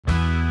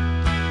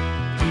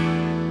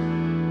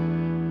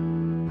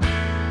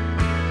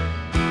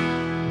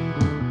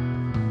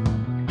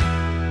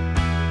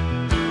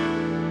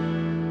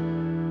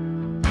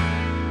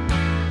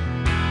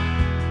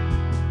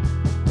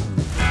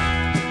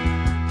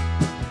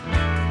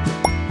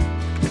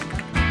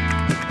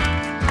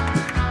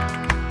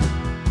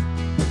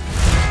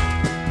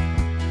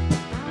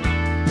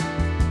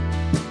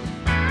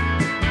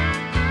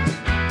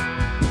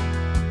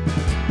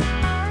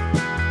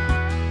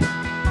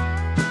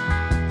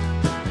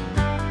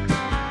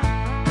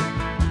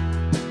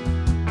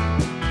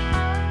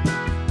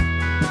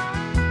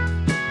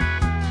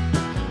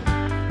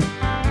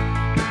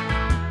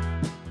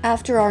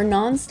After our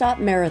non-stop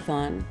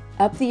marathon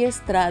up the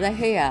Estrada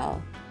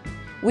Real,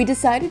 we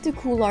decided to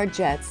cool our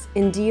jets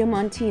in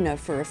Diamantina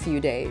for a few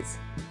days,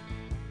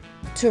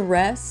 to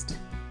rest,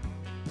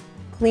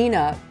 clean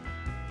up,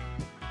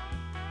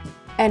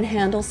 and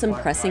handle some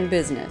pressing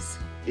business.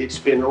 It's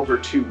been over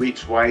 2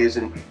 weeks. Why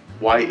isn't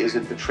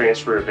the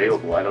transfer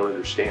available? I don't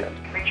understand.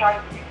 We try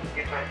to use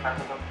different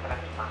methods of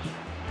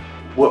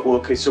transfer.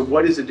 Okay, so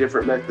what is a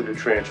different method of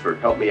transfer?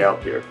 Help me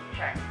out here.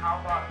 Check. How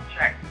about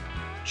check?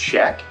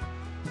 Check?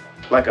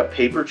 Like a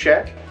paper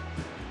check?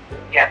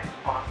 Yes.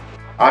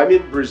 I'm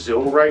in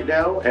Brazil right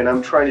now, and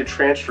I'm trying to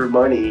transfer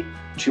money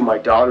to my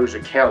daughter's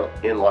account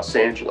in Los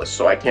Angeles,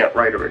 so I can't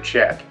write her a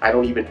check. I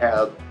don't even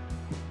have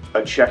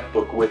a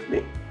checkbook with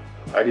me.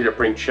 I need to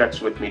bring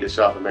checks with me to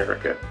South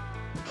America.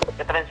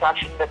 The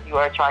transaction that you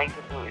are trying to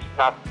do is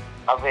not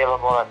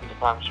available at this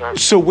time, sir.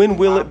 So when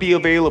will it be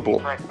available?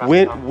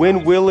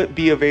 When will it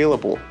be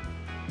available?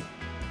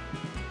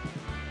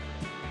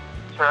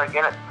 Sir, I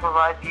cannot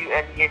provide you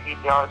any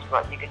details,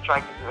 but you can try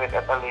to do it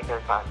at a later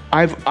time.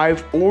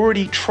 I've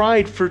already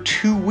tried for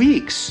 2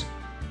 weeks.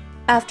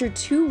 After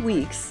 2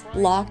 weeks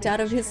locked out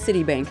of his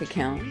Citibank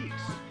account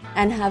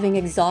and having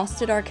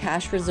exhausted our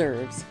cash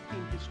reserves,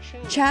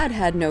 Chad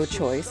had no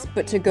choice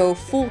but to go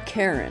full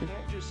Karen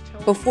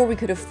before we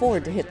could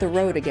afford to hit the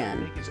road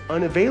again. It's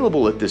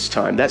unavailable at this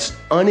time. That's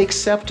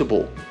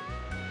unacceptable.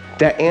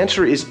 That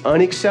answer is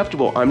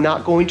unacceptable. I'm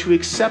not going to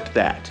accept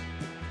that.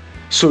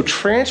 So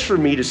transfer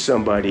me to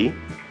somebody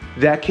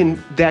that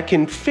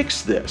can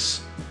fix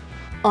this.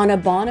 On a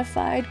bona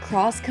fide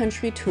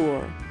cross-country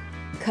tour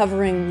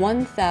covering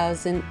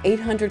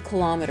 1,800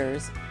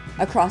 kilometers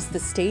across the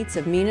states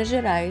of Minas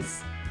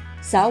Gerais,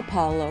 Sao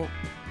Paulo,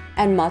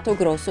 and Mato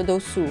Grosso do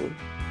Sul.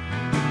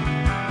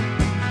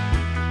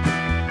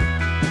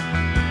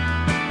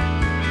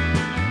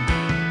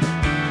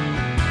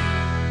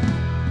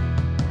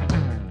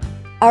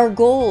 Our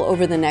goal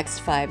over the next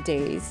 5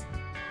 days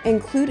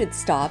included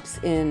stops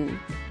in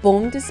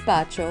Bom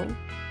Despacho,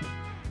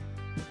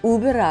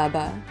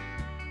 Uberaba,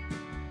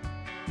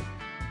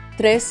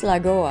 Tres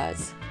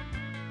Lagoas,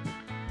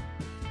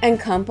 and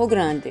Campo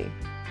Grande,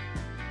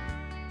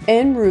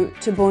 en route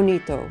to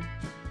Bonito,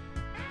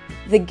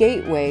 the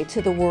gateway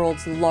to the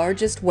world's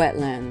largest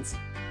wetlands,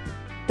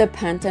 the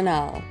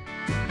Pantanal.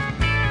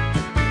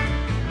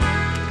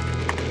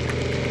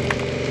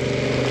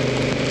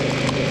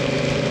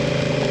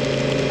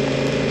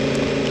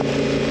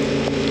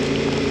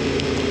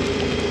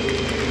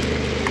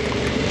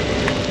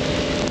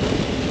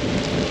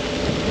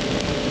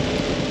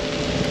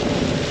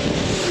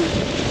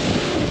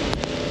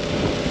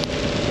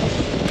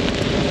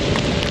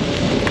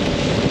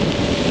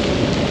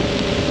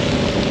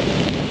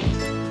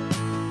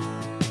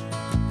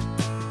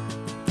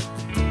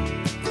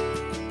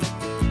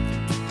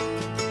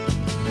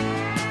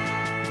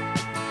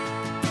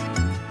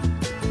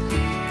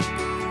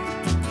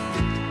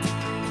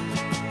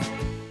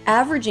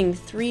 Averaging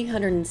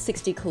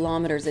 360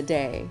 kilometers a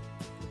day,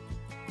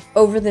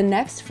 over the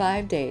next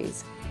 5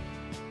 days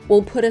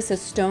will put us a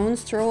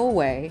stone's throw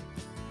away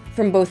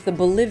from both the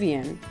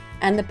Bolivian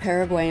and the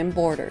Paraguayan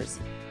borders,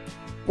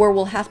 where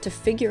we'll have to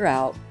figure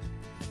out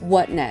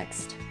what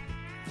next.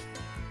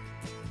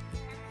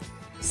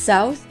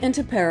 South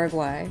into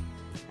Paraguay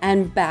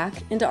and back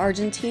into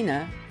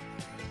Argentina,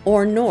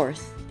 or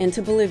north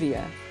into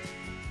Bolivia.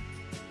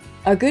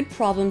 A good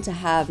problem to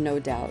have, no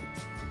doubt,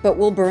 but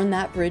we'll burn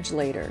that bridge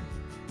later.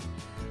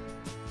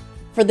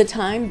 For the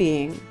time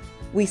being,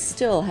 we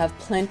still have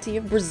plenty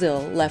of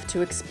Brazil left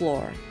to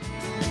explore.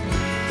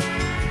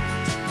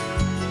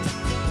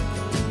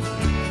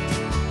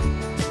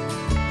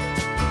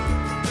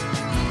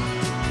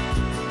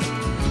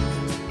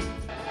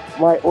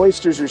 My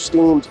oysters are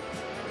steamed.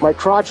 My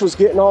crotch was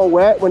getting all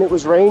wet when it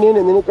was raining,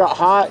 and then it got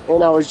hot,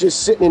 and I was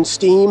just sitting in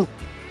steam.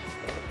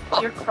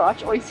 Your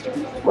crotch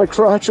oysters? My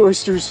crotch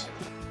oysters.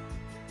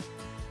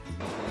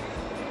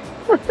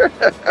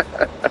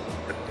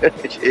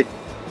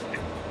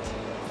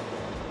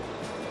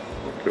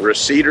 A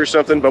receipt or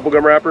something,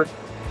 bubblegum wrapper.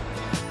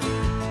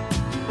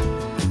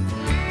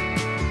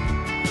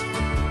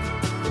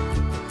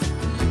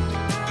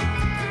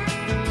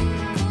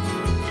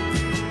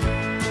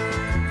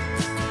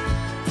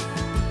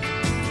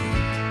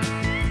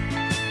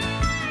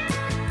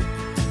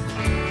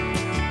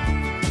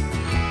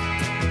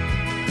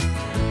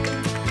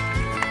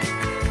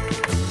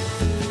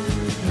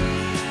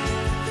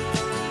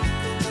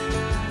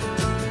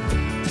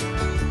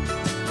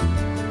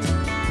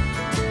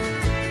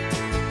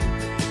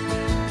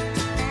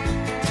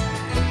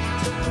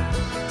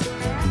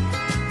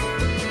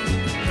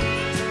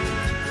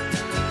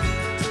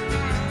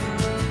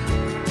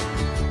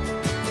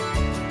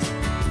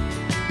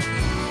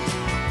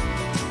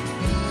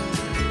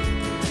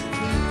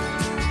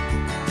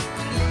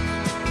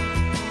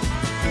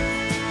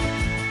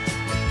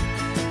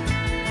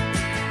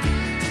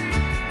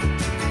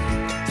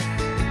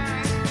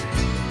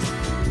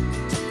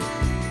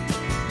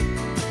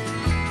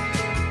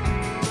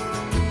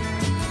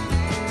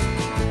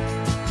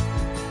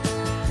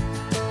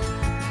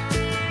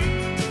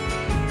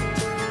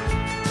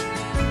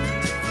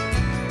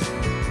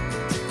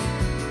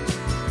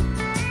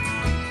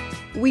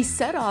 We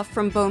set off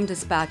from Bom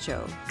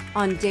Despacho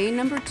on day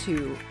number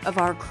 2 of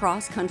our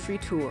cross-country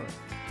tour.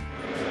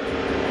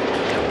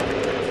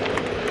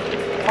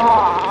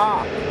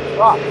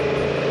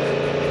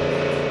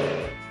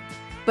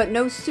 But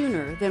no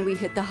sooner than we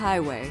hit the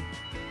highway,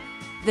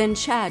 than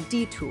Chad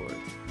detoured.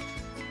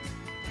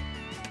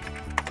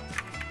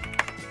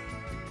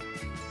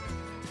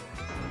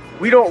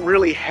 We don't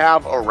really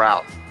have a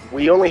route.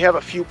 We only have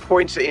a few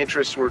points of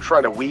interest. We're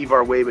trying to weave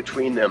our way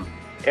between them.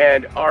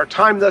 And our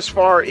time thus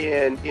far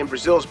in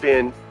Brazil has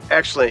been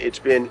excellent. It's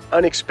been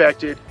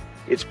unexpected.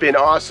 It's been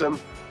awesome.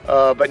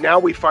 But now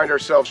we find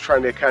ourselves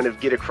trying to kind of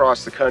get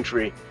across the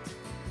country,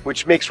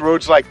 which makes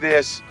roads like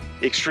this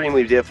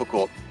extremely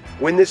difficult.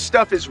 When this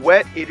stuff is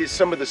wet, it is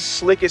some of the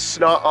slickest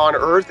snot on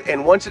earth.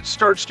 And once it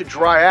starts to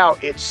dry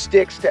out, it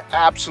sticks to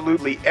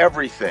absolutely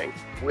everything.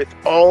 With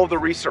all the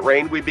recent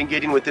rain we've been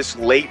getting with this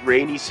late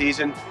rainy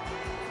season,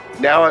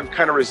 now I've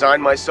kind of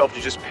resigned myself to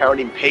just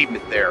pounding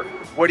pavement there.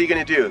 What are you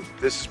gonna do?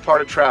 This is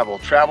part of travel.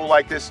 Travel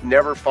like this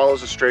never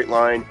follows a straight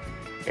line,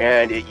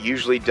 and it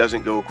usually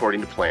doesn't go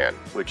according to plan,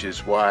 which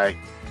is why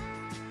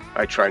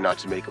I try not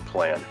to make a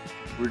plan.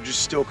 We're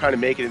just still kind of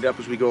making it up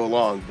as we go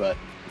along, but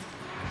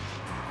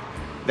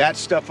that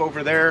stuff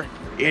over there,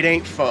 it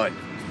ain't fun,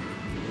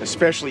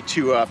 especially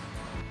 2 up.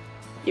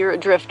 You're a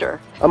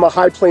drifter. I'm a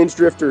high plains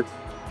drifter.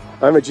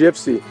 I'm a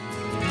gypsy.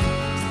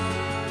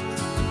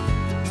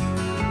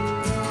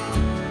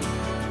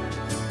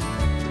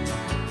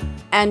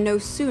 And no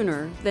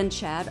sooner than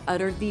Chad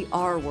uttered the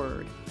R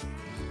word,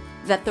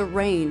 that the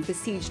rain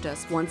besieged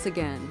us once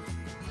again.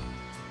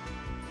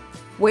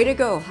 Way to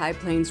go, High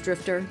Plains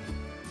drifter.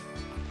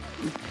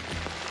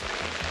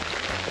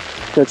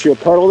 Got you a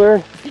puddle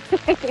there?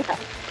 Yeah.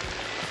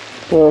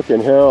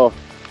 Fucking hell.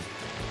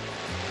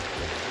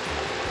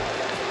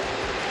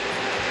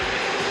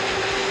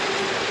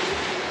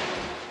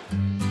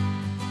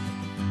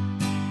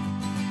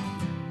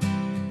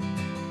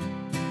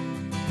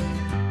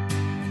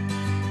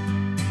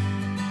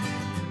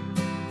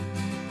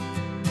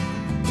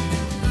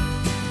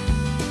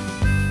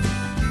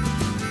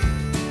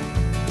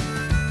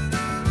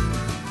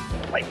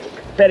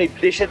 Peraí,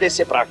 deixa eu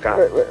descer pra cá.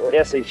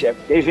 Desce aí,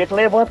 chefe. Tem jeito,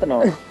 levanta não.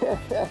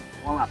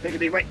 Vamos lá, pega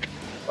daí, vai.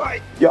 Vai.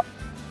 Yeah.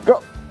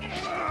 Go.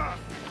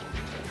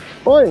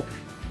 Oi.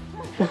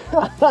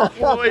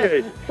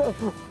 Oi.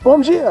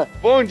 Bom dia.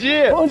 Bom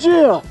dia. Bom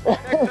dia. Como é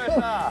que você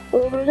tá?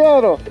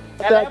 Obrigado.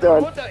 Ela é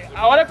bruta.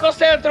 A hora que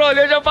você entrou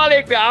ali, eu já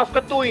falei que a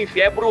África Twin,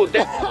 é bruta.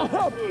 É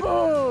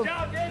bruta.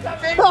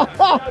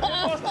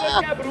 Já mostrou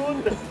que é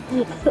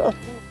bruta.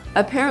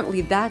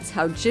 Apparently that's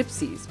how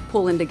gypsies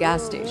pull into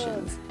gas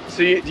stations. So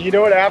do you know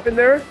what happened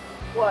there?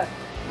 What?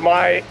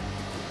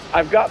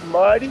 I've got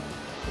mud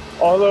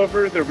all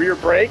over the rear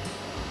brake,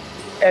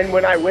 and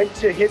when I went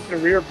to hit the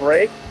rear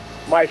brake,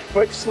 my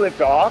foot slipped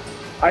off.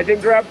 I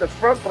then grabbed the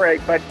front brake,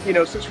 but you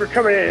know, since we're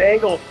coming at an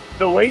angle,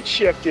 the weight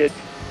shifted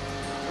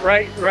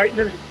right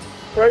into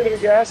the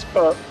gas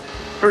pump.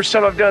 First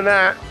time I've done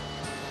that.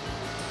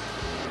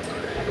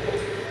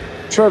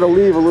 Try to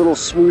leave a little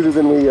smoother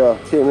than we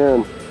came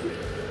in.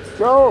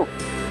 Go!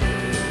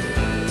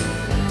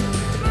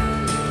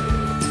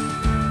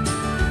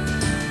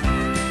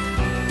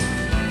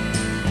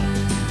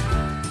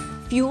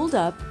 Fueled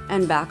up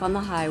and back on the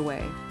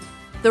highway,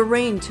 the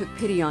rain took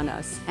pity on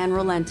us and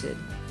relented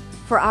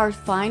for our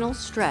final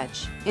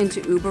stretch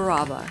into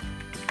Uberaba,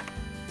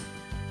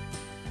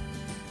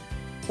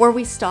 where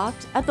we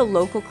stopped at the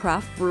local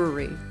craft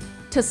brewery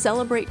to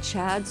celebrate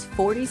Chad's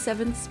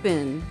 47th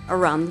spin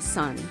around the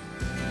sun.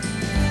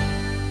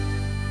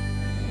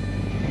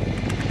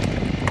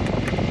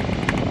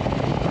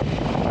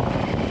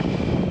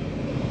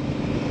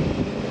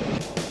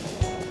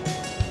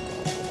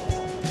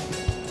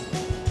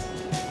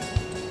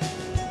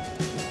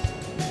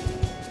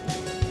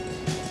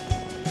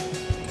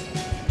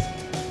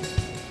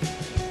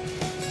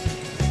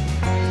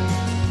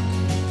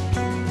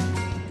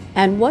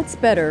 And what's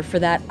better for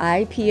that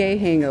IPA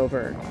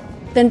hangover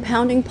than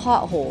pounding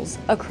potholes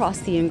across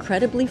the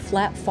incredibly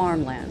flat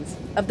farmlands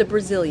of the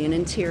Brazilian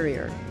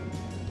interior,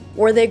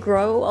 where they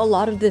grow a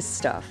lot of this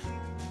stuff,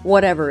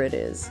 whatever it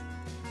is.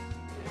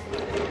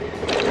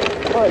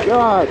 Oh my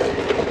God!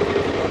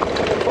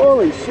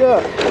 Holy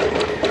shit!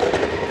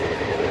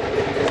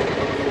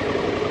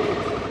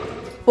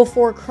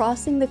 Before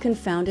crossing the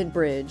confounded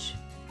bridge,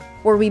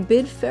 where we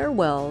bid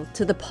farewell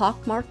to the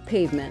pockmarked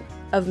pavement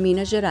of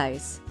Minas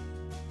Gerais,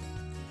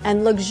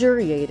 and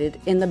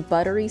luxuriated in the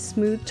buttery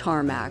smooth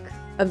tarmac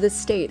of the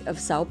state of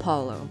Sao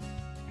Paulo,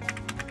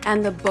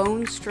 and the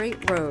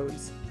bone-straight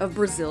roads of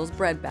Brazil's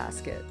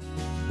breadbasket.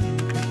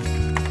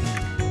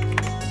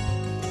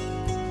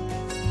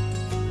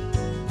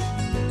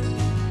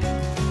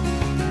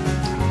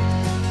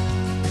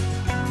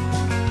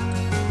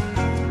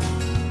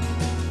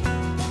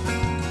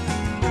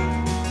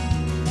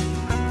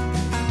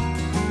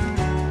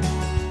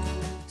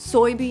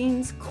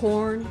 Soybeans,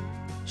 corn,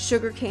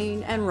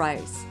 sugarcane, and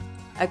rice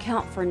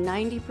account for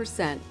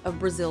 90% of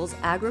Brazil's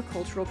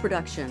agricultural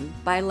production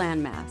by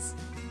landmass.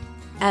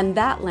 And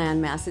that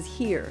landmass is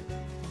here,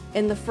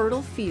 in the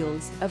fertile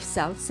fields of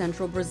south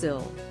central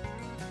Brazil,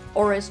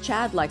 or as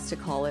Chad likes to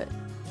call it,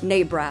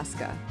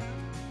 Nebrasca,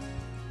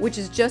 which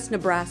is just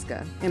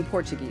Nebraska in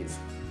Portuguese.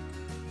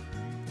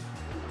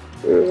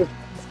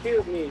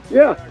 Excuse me.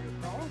 Yeah.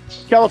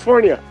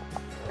 California.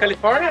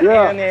 California?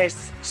 Yeah. And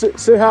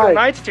Say hi.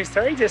 United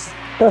States.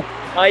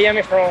 I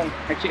am from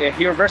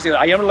here, Brazil.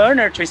 I am a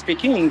learner to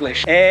speak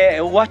English.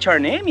 What's your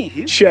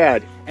name?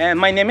 Chad.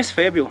 My name is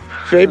Fabio.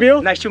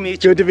 Fabio? Nice to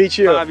meet you. Good to meet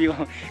you. Fabio.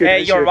 Good to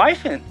meet Your you.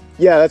 wife?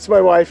 Yeah, that's my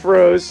wife,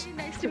 Rose.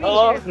 Nice to meet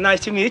Oh, nice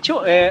to meet you.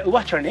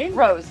 What's your name?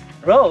 Rose.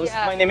 Rose.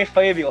 Yeah. My name is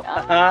Fabio.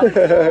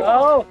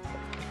 Oh.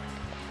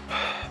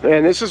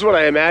 Man, this is what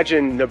I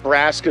imagine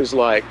Nebraska's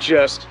like,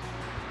 just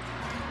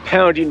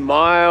pounding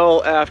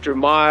mile after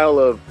mile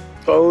of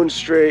bone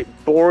straight,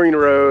 boring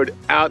road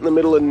out in the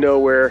middle of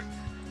nowhere,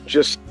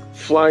 just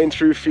flying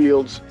through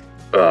fields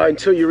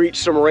until you reach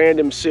some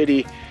random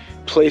city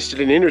placed at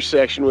an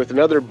intersection with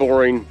another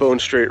boring, bone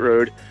straight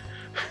road.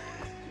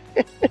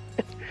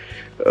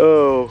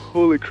 Oh,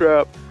 holy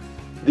crap.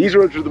 These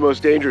roads are the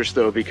most dangerous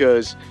though,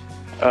 because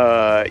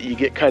you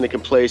get kind of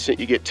complacent,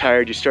 you get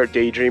tired, you start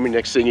daydreaming,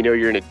 next thing you know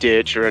you're in a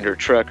ditch or under a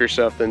truck or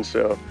something,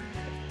 so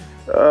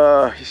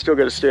you still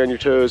got to stay on your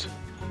toes.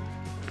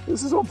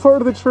 This is all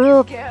part of the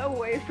trip. Get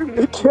away from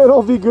me. It can't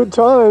all be good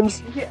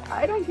times. Yeah,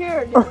 I don't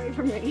care. Get away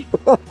from me.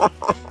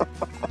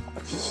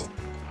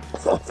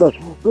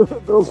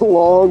 Those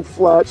long,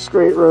 flat,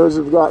 straight rows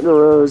have gotten a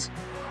rose.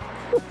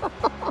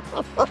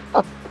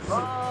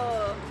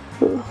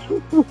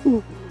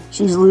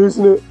 She's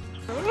losing it.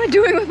 What am I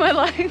doing with my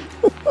life?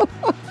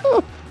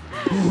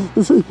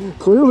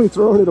 Clearly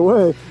throwing it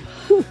away.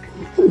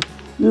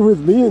 You're with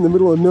me in the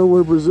middle of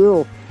nowhere,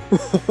 Brazil.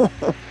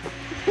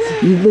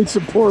 You've made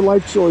some poor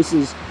life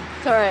choices.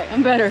 It's all right.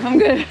 I'm better. I'm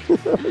good.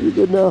 You're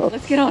good now.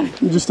 Let's get on.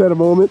 You just had a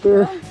moment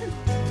there.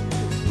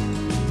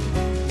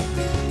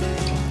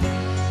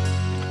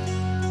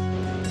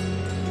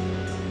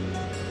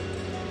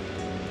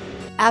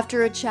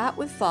 After a chat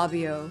with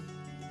Fabio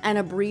and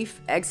a brief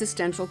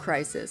existential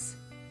crisis,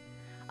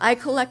 I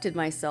collected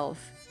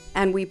myself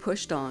and we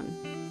pushed on.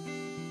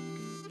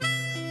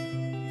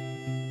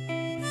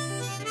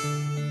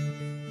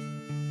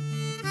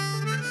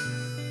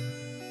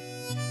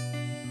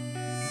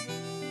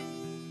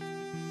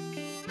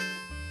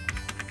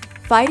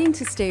 Fighting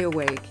to stay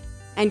awake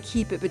and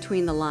keep it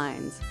between the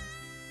lines,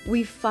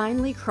 we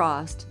finally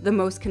crossed the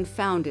most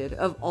confounded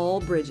of all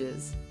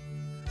bridges,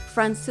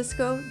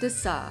 Francisco de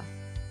Sá,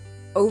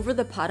 over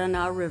the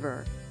Paraná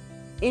River,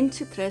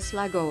 into Tres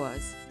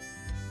Lagoas,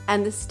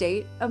 and the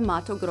state of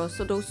Mato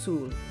Grosso do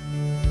Sul.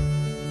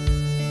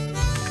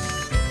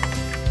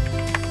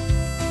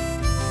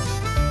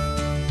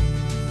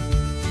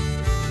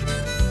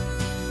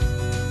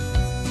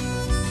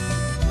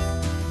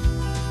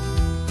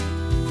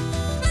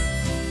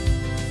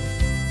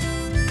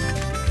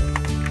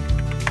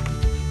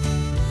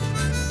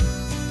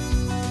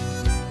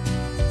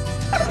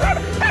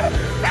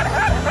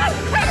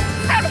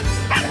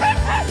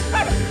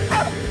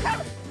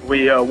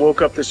 We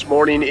woke up this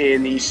morning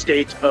in the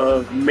state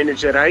of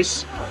Minas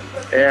Gerais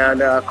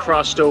and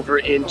crossed over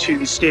into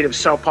the state of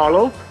Sao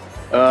Paulo,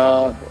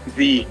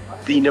 the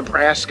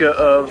Nebraska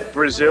of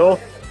Brazil,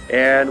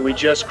 and we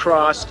just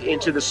crossed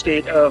into the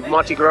state of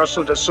Mato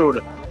Grosso do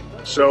Sul.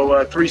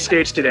 So 3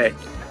 states today.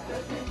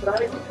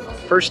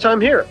 First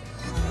time here.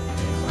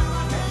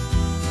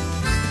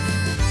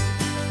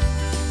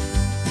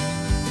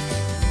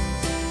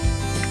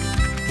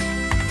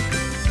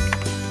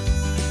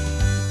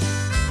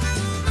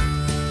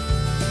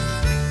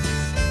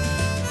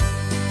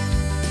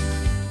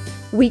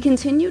 We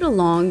continued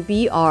along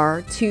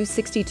BR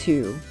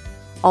 262,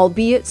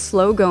 albeit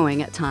slow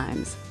going at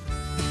times.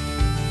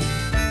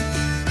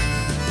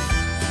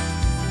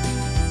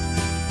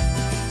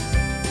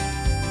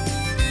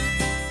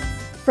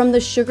 From the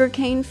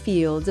sugarcane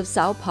fields of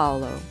Sao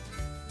Paulo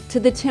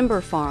to the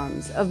timber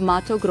farms of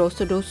Mato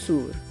Grosso do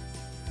Sul,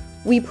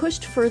 we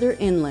pushed further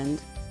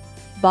inland,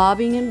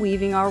 bobbing and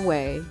weaving our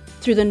way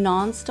through the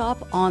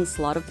non-stop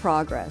onslaught of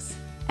progress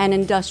and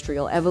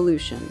industrial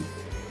evolution,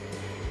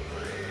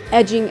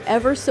 edging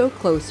ever so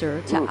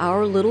closer to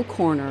our little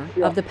corner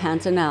of the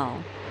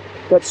Pantanal,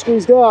 Got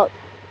squeezed out.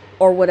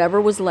 or whatever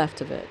was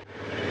left of it.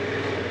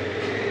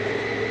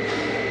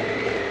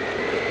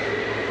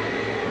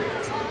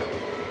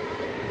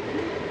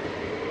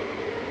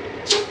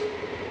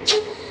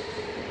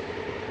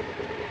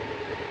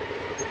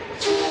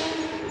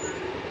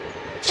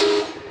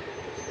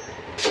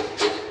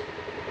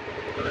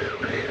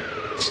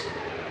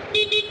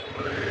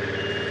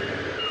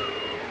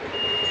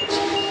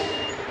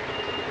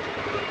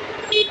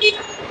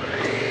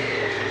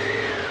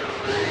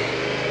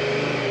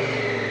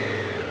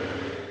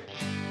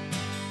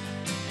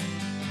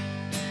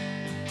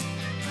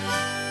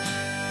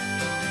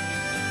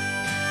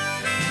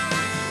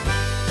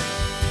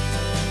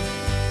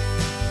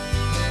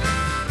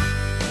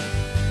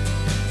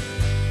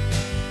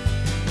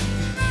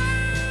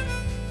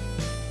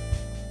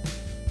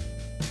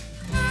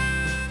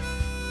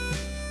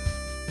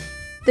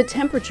 The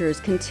temperatures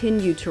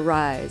continued to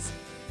rise,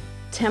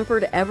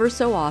 tempered ever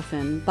so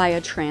often by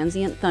a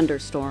transient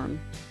thunderstorm,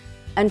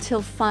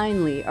 until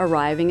finally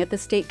arriving at the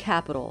state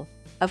capital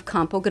of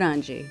Campo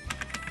Grande,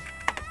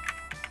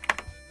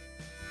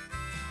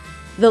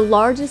 the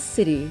largest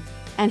city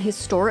and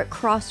historic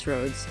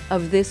crossroads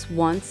of this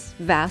once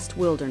vast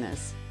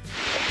wilderness.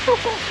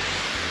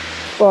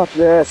 Fuck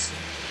this.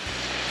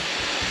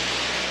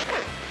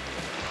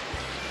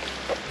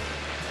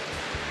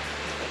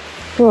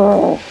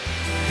 Oh.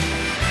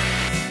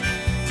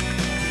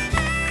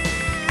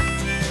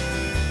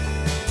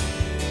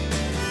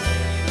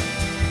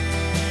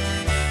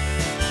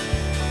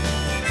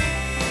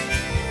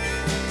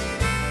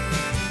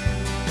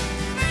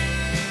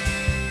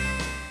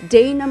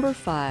 Day number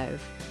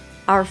 5,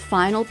 our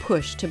final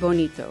push to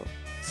Bonito,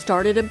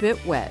 started a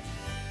bit wet,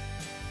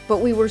 but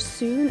we were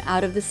soon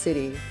out of the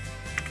city,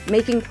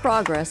 making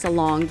progress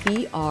along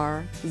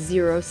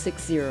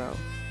BR-060,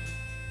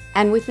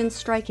 and within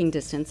striking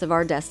distance of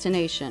our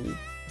destination.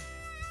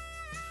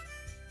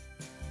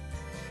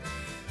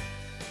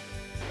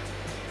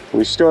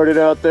 We started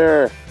out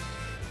there.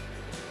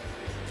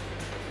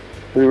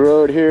 We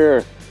rode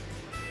here.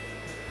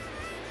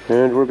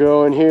 And we're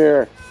going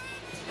here.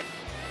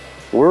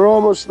 We're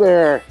almost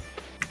there.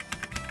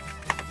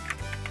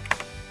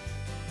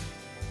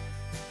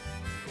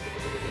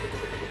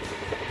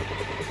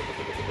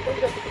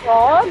 There's a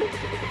frog?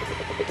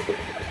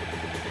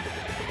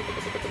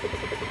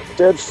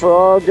 Dead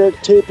frog, dead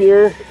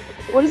tapir.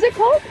 What is it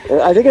called?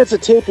 I think it's a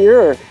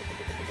tapir.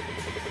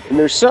 And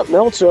there's something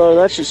else on it,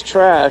 that's just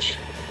trash.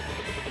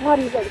 God,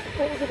 he's like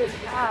folded in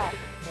half.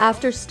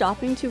 After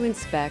stopping to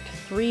inspect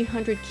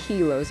 300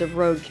 kilos of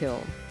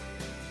roadkill,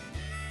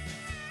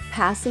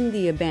 passing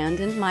the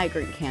abandoned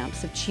migrant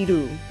camps of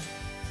Chiru,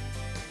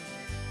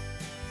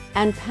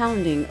 and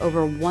pounding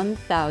over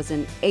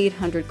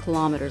 1,800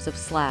 kilometers of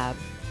slab,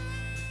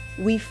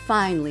 we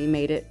finally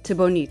made it to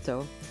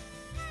Bonito,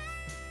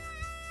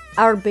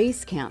 our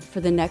base camp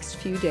for the next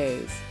few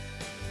days,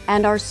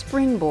 and our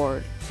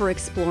springboard for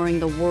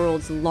exploring the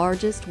world's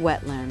largest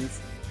wetlands,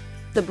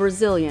 the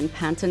Brazilian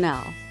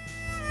Pantanal.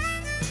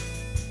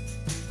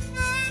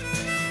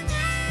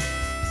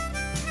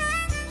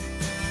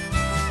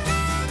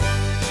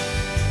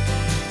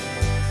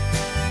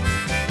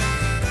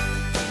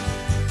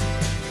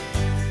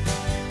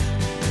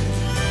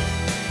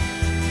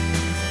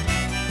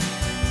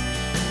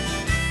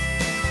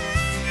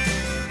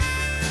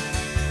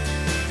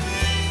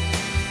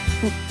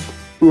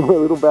 You're my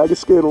little bag of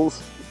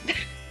Skittles.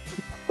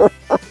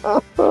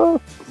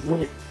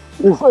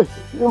 you're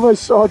my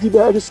soggy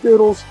bag of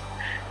Skittles.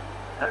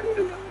 I don't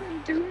know what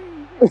I'm doing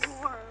anymore. What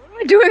am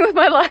I doing with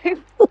my life?